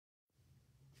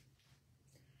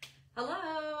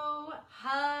Hello.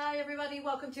 Hi, everybody.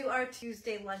 Welcome to our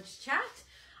Tuesday lunch chat.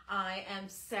 I am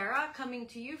Sarah coming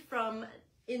to you from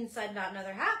Inside Not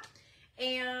Another Hat.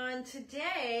 And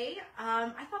today,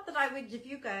 I thought that I would give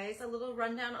you guys a little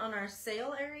rundown on our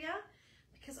sale area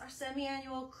because our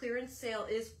semi-annual clearance sale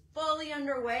is fully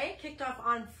underway, kicked off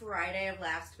on Friday of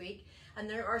last week. And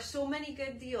there are so many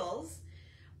good deals,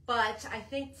 but I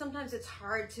think sometimes it's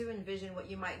hard to envision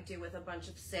what you might do with a bunch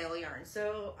of sale yarn.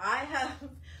 So I have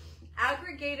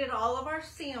aggregated all of our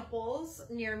samples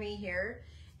near me here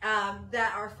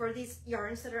that are for these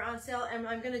yarns that are on sale, and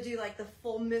I'm going to do like the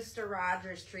full Mr.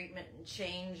 Rogers treatment and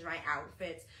change my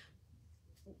outfits.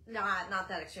 Not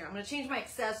that extreme. I'm going to change my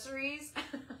accessories.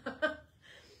 But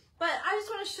I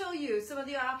just want to show you some of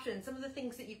the options, some of the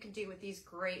things that you can do with these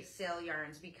great sale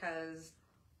yarns because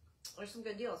there's some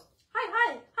good deals.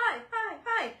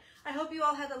 Hi. I hope you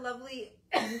all had a lovely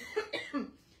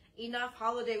enough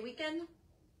holiday weekend.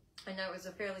 I know it was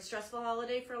a fairly stressful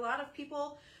holiday for a lot of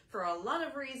people for a lot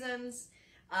of reasons.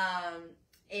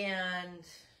 And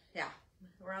yeah,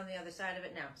 we're on the other side of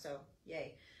it now, so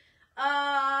yay.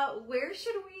 Where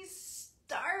should we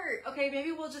start? Okay,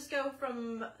 maybe we'll just go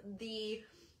from the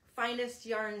finest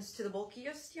yarns to the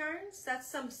bulkiest yarns. That's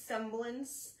some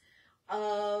semblance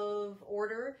of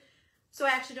order. So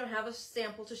I actually don't have a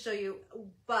sample to show you,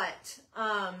 but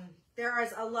there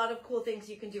is a lot of cool things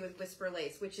you can do with Whisper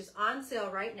Lace, which is on sale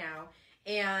right now.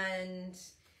 And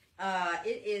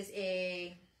it is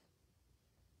a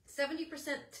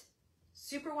 70%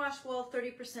 superwash wool,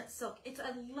 30% silk. It's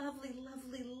a lovely,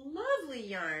 lovely, lovely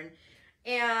yarn.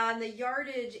 And the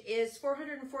yardage is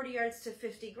 440 yards to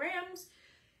 50 grams.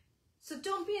 So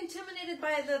don't be intimidated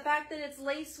by the fact that it's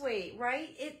lace weight,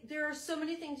 right? There are so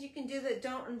many things you can do that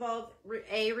don't involve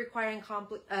requiring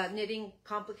knitting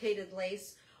complicated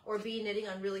lace, or B, knitting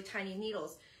on really tiny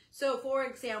needles. So for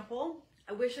example,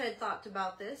 I wish I had thought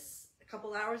about this a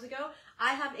couple hours ago.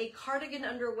 I have a cardigan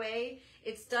underway.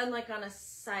 It's done like on a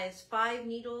size 5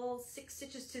 needle, 6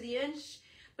 stitches to the inch,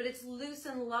 but it's loose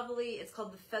and lovely. It's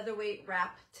called the Featherweight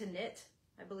Wrap to Knit,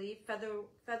 I believe.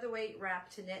 Featherweight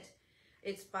Wrap to Knit.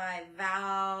 It's by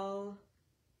Val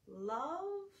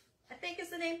Love, I think is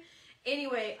the name.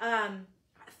 Anyway,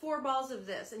 4 balls of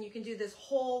this, and you can do this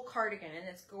whole cardigan, and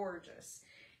it's gorgeous.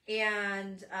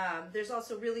 And there's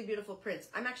also really beautiful prints.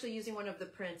 I'm actually using one of the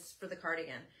prints for the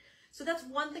cardigan. So that's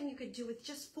one thing you could do with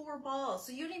just 4 balls.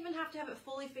 So you don't even have to have it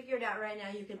fully figured out right now.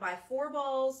 You can buy 4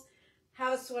 balls,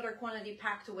 have a sweater quantity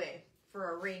packed away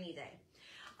for a rainy day.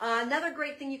 Another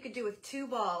great thing you could do with 2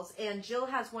 balls, and Jill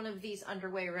has one of these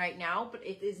underway right now, but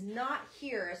it is not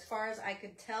here as far as I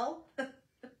could tell.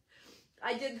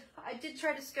 I did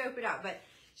try to scope it out, but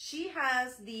she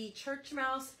has the Church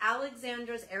Mouse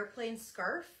Alexandra's Airplane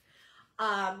Scarf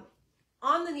on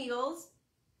the needles.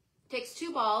 Takes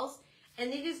 2 balls,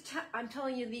 and it is, I'm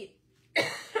telling you, the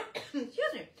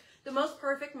excuse me, the most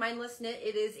perfect mindless knit.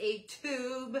 It is a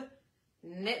tube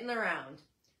knitting around.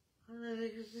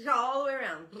 All the way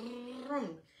around.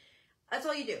 That's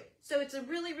all you do. So it's a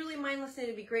really, really mindless knit.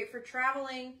 It'd be great for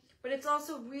traveling, but it's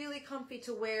also really comfy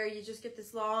to wear. You just get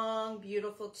this long,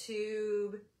 beautiful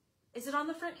tube. Is it on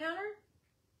the front counter?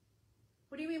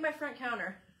 What do you mean by front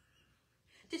counter?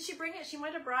 Did she bring it? She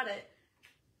might have brought it.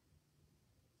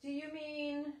 Do you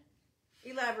mean,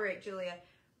 elaborate, Julia.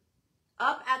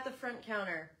 Up at the front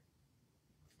counter.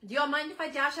 Do y'all mind if I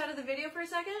dash out of the video for a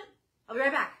second? I'll be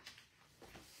right back.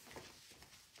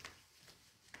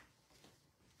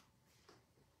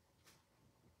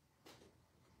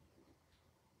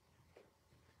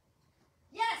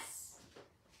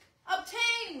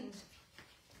 Obtained!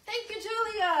 Thank you,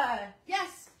 Julia!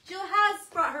 Yes, Jill has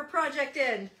brought her project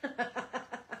in.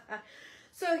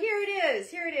 So here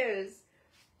it is.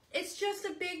 It's just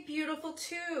a big, beautiful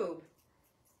tube.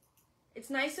 It's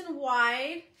nice and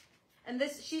wide, and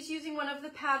this, she's using one of the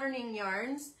patterning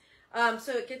yarns,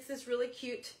 so it gets this really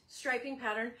cute striping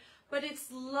pattern, but it's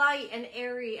light and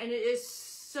airy, and it is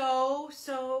so,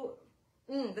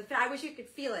 I wish you could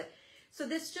feel it. So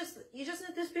this you just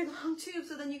knit this big long tube,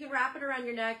 so then you can wrap it around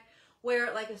your neck, wear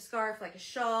it like a scarf, like a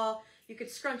shawl. You could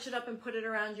scrunch it up and put it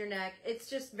around your neck. It's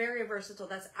just very versatile.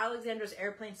 That's Alexandra's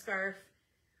Airplane Scarf.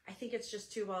 I think it's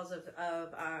just 2 balls of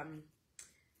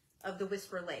the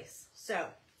Whisper Lace. So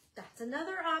that's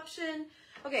another option.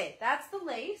 Okay, that's the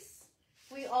lace.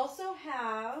 We also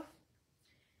have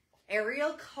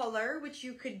Aerial Color, which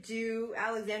you could do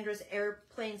Alexandra's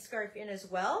Airplane Scarf in as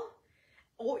well.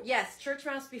 Oh, yes, Church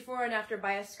Mouse before and after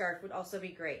by a scarf would also be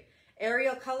great.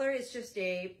 Aerial Color is just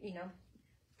a,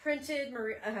 printed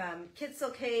kid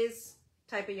silk haze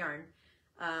type of yarn.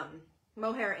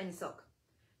 Mohair and silk.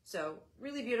 So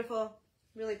really beautiful,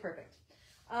 really perfect.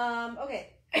 Okay.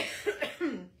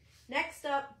 Next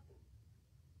up,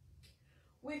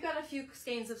 we've got a few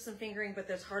skeins of some fingering, but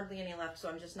there's hardly any left, so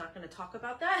I'm just not going to talk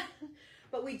about that.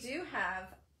 But we do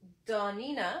have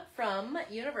Donnina from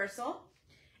Universal,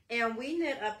 and we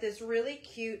knit up this really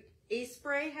cute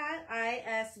Isbre hat,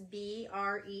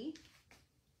 I-S-B-R-E,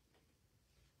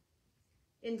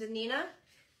 in Donnina.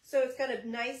 So it's got a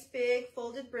nice big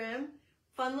folded brim,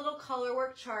 fun little color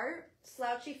work chart,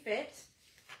 slouchy fit,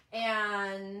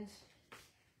 and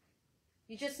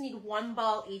you just need one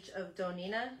ball each of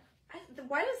Donnina.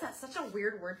 Why is that such a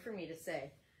weird word for me to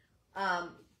say?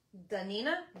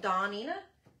 Donnina? Donnina?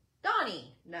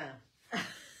 Donnina.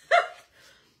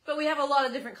 But we have a lot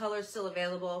of different colors still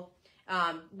available.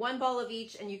 One ball of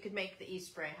each, and you could make the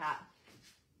Isbre hat.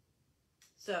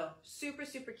 So super,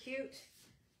 super cute.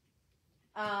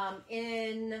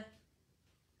 In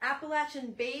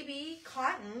Appalachian Baby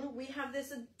Cotton, we have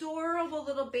this adorable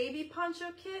little baby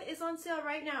poncho kit is on sale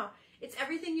right now. It's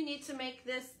everything you need to make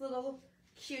this little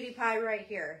cutie pie right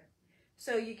here.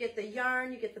 So you get the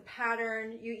yarn, you get the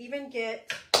pattern, you even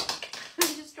get,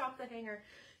 I just dropped the hanger.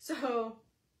 So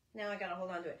now I gotta hold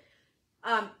on to it.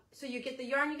 So you get the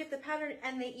yarn, you get the pattern,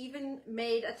 and they even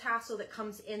made a tassel that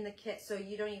comes in the kit, so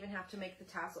you don't even have to make the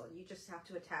tassel. You just have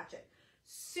to attach it.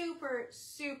 Super,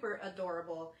 super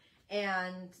adorable.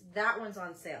 And that one's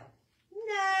on sale.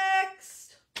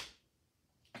 Next!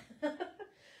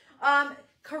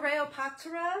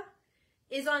 Kureopatura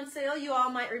is on sale. You all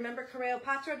might remember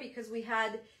Kureopatura because we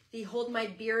had the Hold My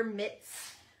Beer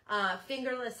Mitts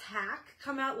fingerless hack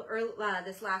come out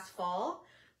this last fall.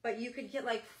 But you could get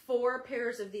like 4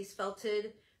 pairs of these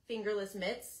felted fingerless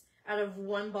mitts out of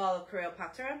one ball of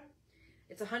Kureopatura.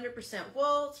 It's 100%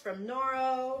 wool. It's from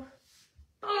Noro.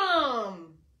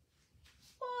 Boom!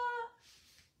 What?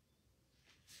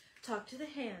 Talk to the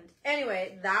hand.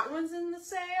 Anyway, that one's in the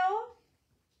sale.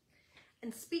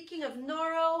 And speaking of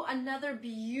Noro, another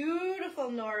beautiful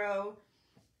Noro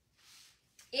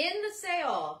in the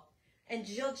sale. And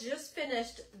Jill just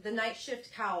finished the night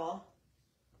shift cowl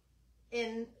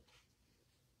in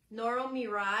Noro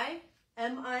Mirai,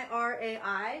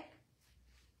 M-I-R-A-I.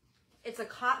 It's a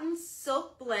cotton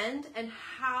silk blend, and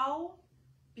how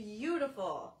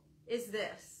beautiful is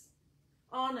this?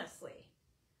 Honestly,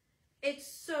 it's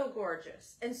so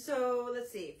gorgeous. And so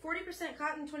let's see, 40%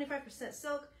 cotton, 25%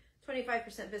 silk,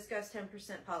 25% viscose,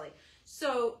 10% poly.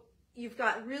 So you've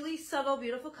got really subtle,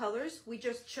 beautiful colors. We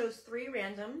just chose 3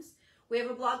 randoms. We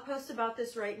have a blog post about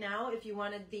this right now. If you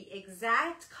wanted the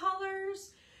exact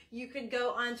colors, you could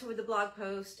go onto the blog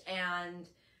post, and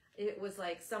it was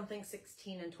like something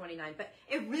 16 and 29. But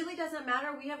it really doesn't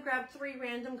matter. We have grabbed 3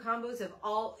 random combos of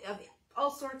all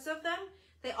sorts of them.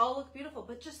 They all look beautiful,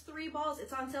 but just 3 balls.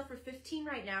 It's on sale for $15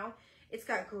 right now. It's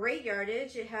got great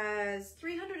yardage. It has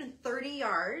 330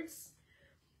 yards,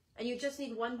 and you just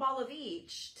need 1 ball of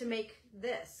each to make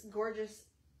this gorgeous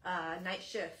night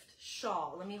shift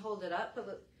shawl. Let me hold it up so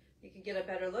you can get a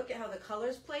better look at how the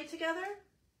colors play together.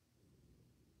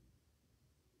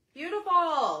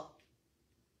 Beautiful.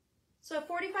 So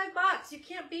 45 bucks, you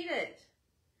can't beat it.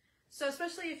 So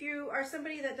especially if you are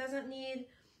somebody that doesn't need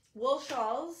wool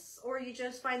shawls, or you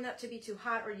just find that to be too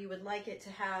hot, or you would like it to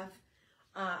have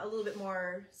a little bit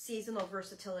more seasonal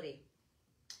versatility.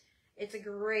 It's a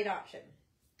great option.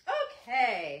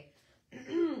 Okay.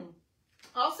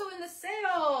 Also in the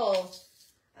sale,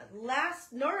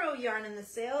 last Noro yarn in the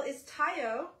sale is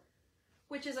Taiyo,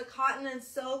 which is a cotton and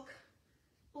silk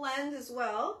blend as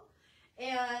well.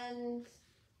 And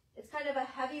it's kind of a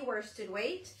heavy worsted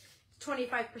weight,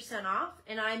 25% off.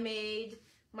 And I made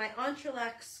my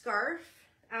entrelac scarf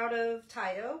out of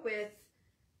Taiyo with,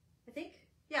 I think,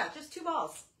 yeah, just 2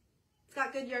 balls. It's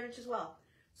got good yardage as well.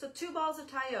 So 2 balls of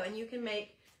Taiyo, and you can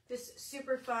make this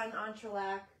super fun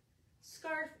entrelac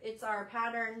scarf. It's our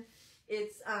pattern.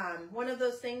 It's one of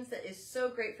those things that is so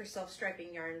great for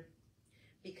self-striping yarn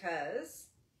because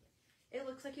it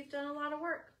looks like you've done a lot of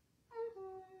work.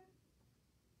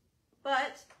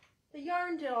 But the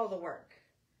yarn did all the work.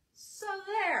 So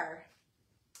there.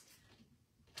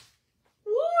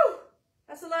 Woo!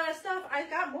 That's a lot of stuff. I've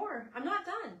got more. I'm not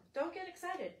done. Don't get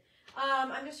excited.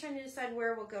 I'm just trying to decide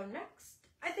where we'll go next.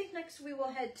 I think next we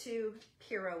will head to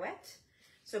Pirouette.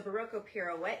 So Berroco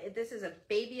Pirouette. This is a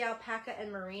baby alpaca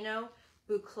and merino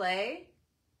boucle.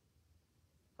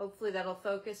 Hopefully that'll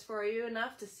focus for you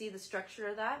enough to see the structure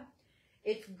of that.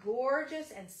 It's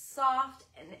gorgeous and soft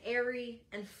and airy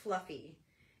and fluffy.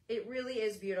 It really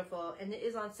is beautiful, and it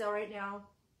is on sale right now.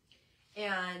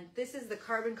 And this is the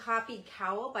carbon copied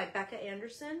cowl by Becca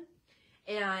Anderson.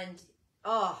 And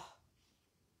oh,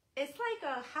 it's like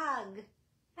a hug.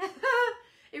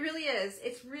 It really is. is.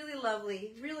 It's really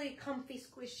lovely, really comfy,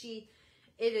 squishy.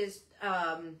 It is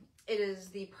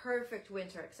the perfect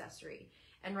winter accessory.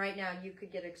 And right now you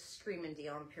could get a screaming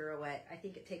deal on Pirouette. I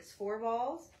think it takes 4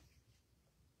 balls.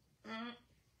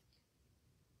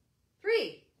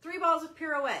 3 balls of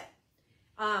Pirouette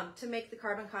to make the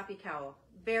carbon copy cowl.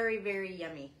 Very, very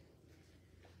yummy.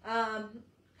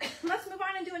 Let's move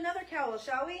on and do another cowl,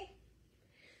 shall we?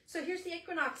 So here's the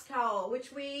Equinox cowl,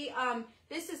 which we,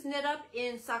 this is knit up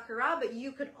in Sakura, but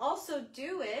you could also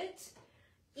do it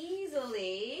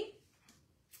easily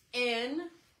in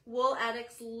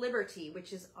WoolAddicts Liberty,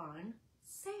 which is on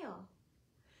sale.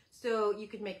 So you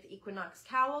could make the Equinox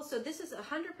cowl. So this is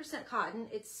 100% cotton.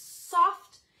 It's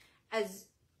soft as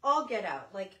all get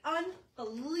out, like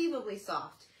unbelievably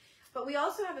soft. But we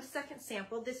also have a second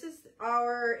sample. This is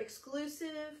our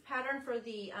exclusive pattern for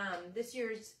the this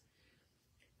year's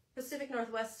Pacific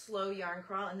Northwest Slow Yarn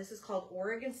Crawl, and this is called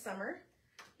Oregon Summer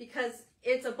because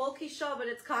it's a bulky shawl, but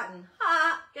it's cotton.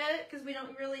 Ha! Get it? Because we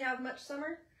don't really have much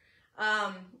summer.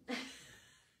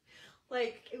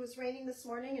 Like it was raining this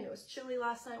morning and it was chilly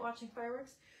last night watching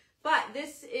fireworks. But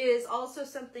this is also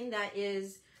something that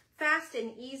is fast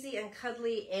and easy and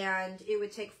cuddly, and it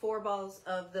would take 4 balls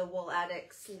of the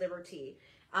WoolAddicts Liberty,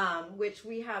 which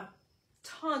we have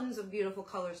tons of beautiful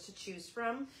colors to choose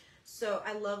from. So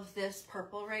I love this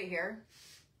purple right here.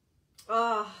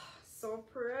 Oh, so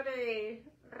pretty.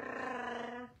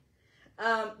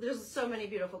 There's so many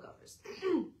beautiful colors.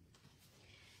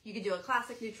 You could do a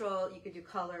classic neutral, you could do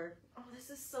color. Oh,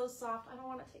 this is so soft. I don't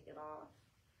want to take it off.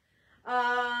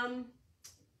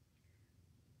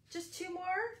 Just 2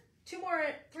 more?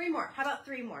 3 more. How about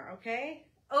 3 more, okay?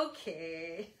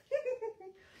 Okay.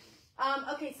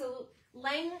 Okay, so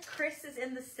Kris is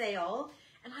in the sale.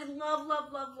 And I love,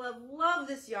 love, love, love, love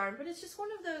this yarn. But it's just one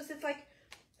of those, it's like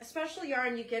a special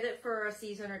yarn. You get it for a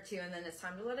season or 2, and then it's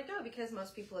time to let it go because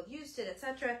most people have used it,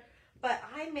 etc. But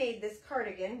I made this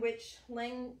cardigan, which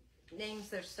Lang names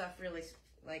their stuff really,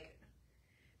 like,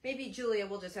 maybe Julia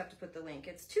will just have to put the link.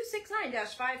 It's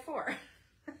 269-54.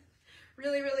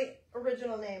 Really, really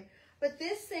original name. But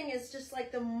this thing is just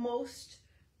like the most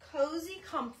cozy,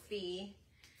 comfy,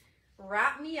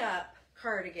 wrap me up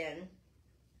cardigan.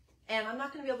 And I'm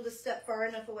not going to be able to step far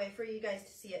enough away for you guys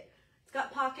to see it. It's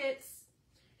got pockets.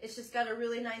 It's just got a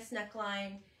really nice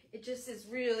neckline. It just is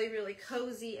really, really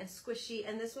cozy and squishy.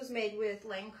 And this was made with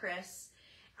Kris.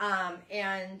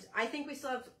 And I think we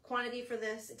still have quantity for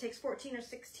this. It takes 14 or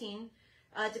 16,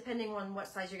 depending on what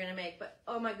size you're going to make. But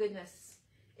oh my goodness,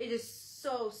 it is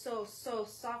so, so, so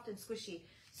soft and squishy.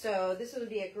 So this would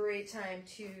be a great time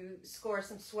to score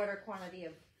some sweater quantity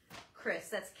of Kris.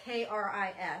 That's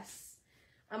K-R-I-S.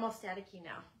 I'm all staticky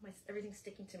now. Everything's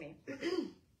sticking to me.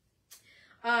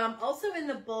 Also in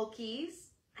the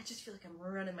bulkies, I just feel like I'm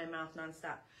running my mouth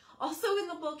nonstop. Also in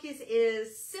the bulkies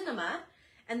is Cinema.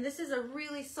 And this is a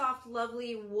really soft,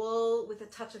 lovely wool with a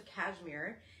touch of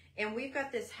cashmere. And we've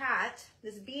got this hat,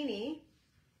 this beanie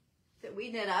that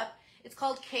we knit up. It's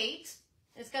called Kate.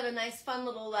 It's got a nice, fun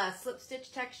little slip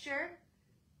stitch texture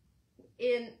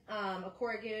in a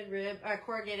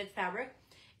corrugated fabric.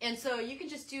 And so you can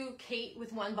just do Kate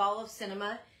with 1 ball of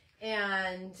Cinema,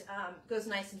 and goes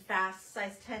nice and fast,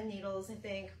 size 10 needles, I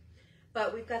think.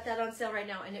 But we've got that on sale right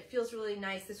now, and it feels really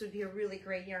nice. This would be a really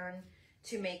great yarn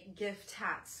to make gift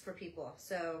hats for people.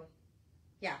 So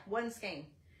yeah, 1 skein.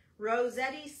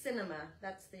 Rozetti Cinema,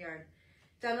 that's the yarn.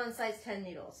 Done on size 10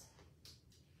 needles.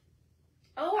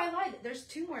 Oh, I lied. There's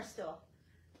 2 more still.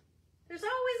 There's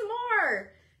always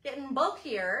more. Getting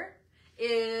bulkier.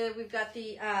 We've got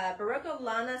the Berroco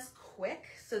Lanas Quick.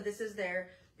 So this is their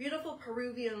beautiful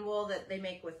Peruvian wool that they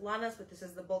make with Lanas, but this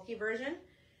is the bulky version.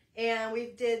 And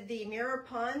we did the Mirror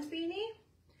Pond beanie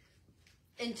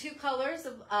in 2 colors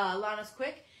of Lanas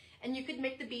Quick. And you could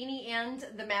make the beanie and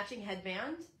the matching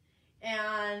headband.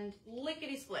 And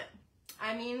lickety split.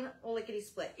 I mean, lickety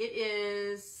split. It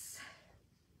is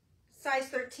size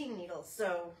 13 needles.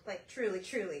 So, like, truly,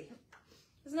 truly.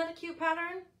 Isn't that a cute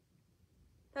pattern?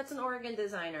 That's an Oregon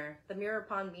designer, the Mirror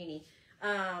Pond beanie.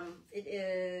 It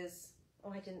is,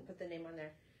 oh, I didn't put the name on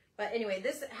there. But anyway,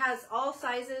 this has all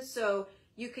sizes, so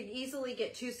you could easily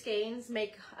get 2 skeins,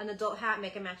 make an adult hat,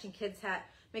 make a matching kid's hat,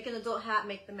 make an adult hat,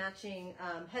 make the matching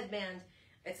headband,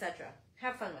 etc.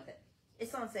 Have fun with it.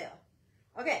 It's on sale.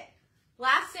 Okay,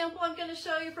 last sample I'm going to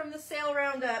show you from the sale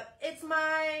roundup. It's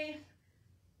my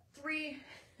 3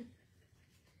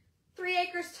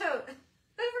 acres tote.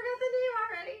 I forgot the name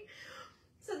already.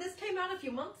 So this came out a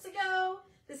few months ago.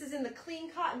 This is in the Clean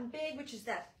Cotton Big, which is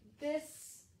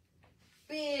this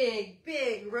big,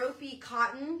 ropey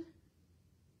cotton.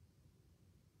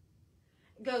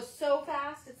 goes so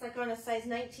fast. It's like on a size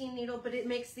 19 needle, but it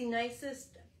makes the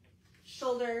nicest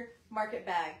shoulder market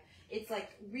bag. It's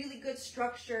like really good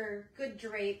structure, good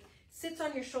drape, sits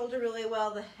on your shoulder really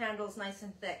well. The handle's nice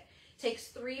and thick. Takes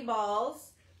 3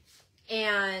 balls,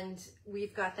 and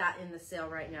we've got that in the sale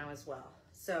right now as well.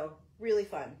 So really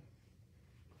fun.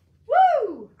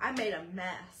 Woo! I made a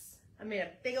mess. I made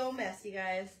a big old mess, you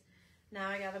guys. Now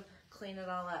I gotta clean it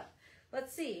all up.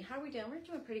 Let's see, how are we doing? We're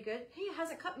doing pretty good. Hey, it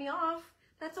hasn't cut me off.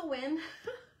 That's a win.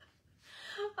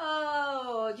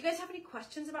 Oh, do you guys have any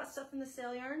questions about stuff in the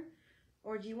sale yarn?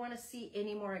 Or do you want to see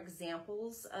any more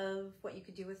examples of what you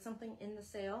could do with something in the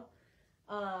sale?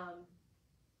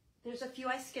 There's a few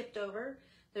I skipped over.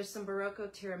 There's some Berroco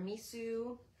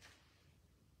Tiramisu.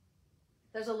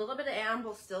 There's a little bit of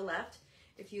amble still left.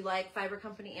 If you like Fiber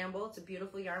Company amble, it's a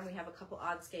beautiful yarn. We have a couple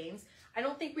odd skeins. I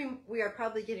don't think we are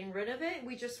probably getting rid of it.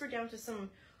 We just were down to some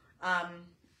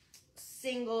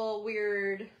single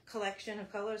weird collection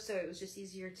of colors, so it was just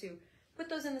easier to put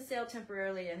those in the sale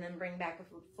temporarily and then bring back a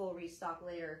full restock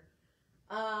later.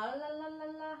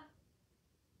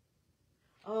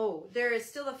 Oh, there is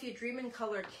still a few Dream in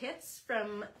Color kits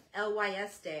from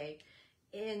LYS Day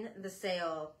in the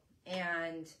sale,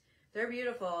 and they're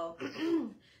beautiful.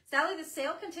 Sally, the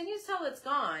sale continues till it's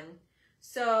gone.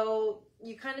 So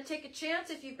you kind of take a chance.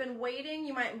 If you've been waiting,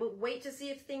 you might wait to see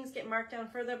if things get marked down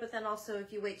further, but then also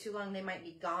if you wait too long, they might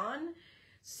be gone.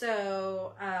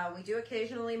 So we do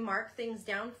occasionally mark things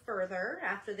down further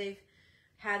after they've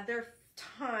had their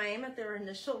time at their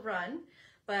initial run.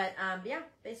 But yeah,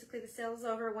 basically the sale is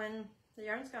over when the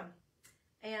yarns come.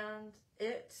 And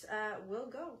it will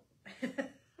go.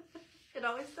 It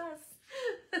always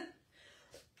does.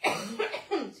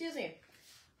 Excuse me.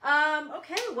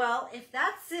 Okay, well, if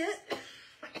that's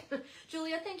it,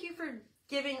 Julia, thank you for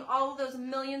giving all of those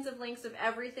millions of links of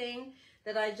everything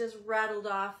that I just rattled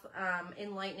off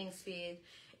in lightning speed.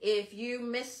 If you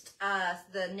missed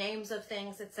the names of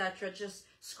things, etc., just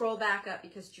scroll back up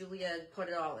because Julia put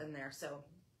it all in there. So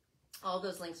all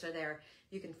those links are there.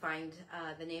 You can find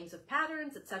the names of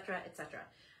patterns, etc., etc.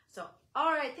 So,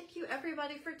 all right, thank you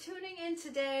everybody for tuning in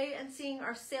today and seeing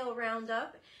our sale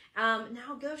roundup.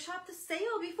 Now go shop the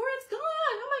sale before it's gone.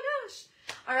 Oh my gosh.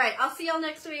 All right, I'll see y'all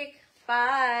next week.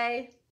 Bye.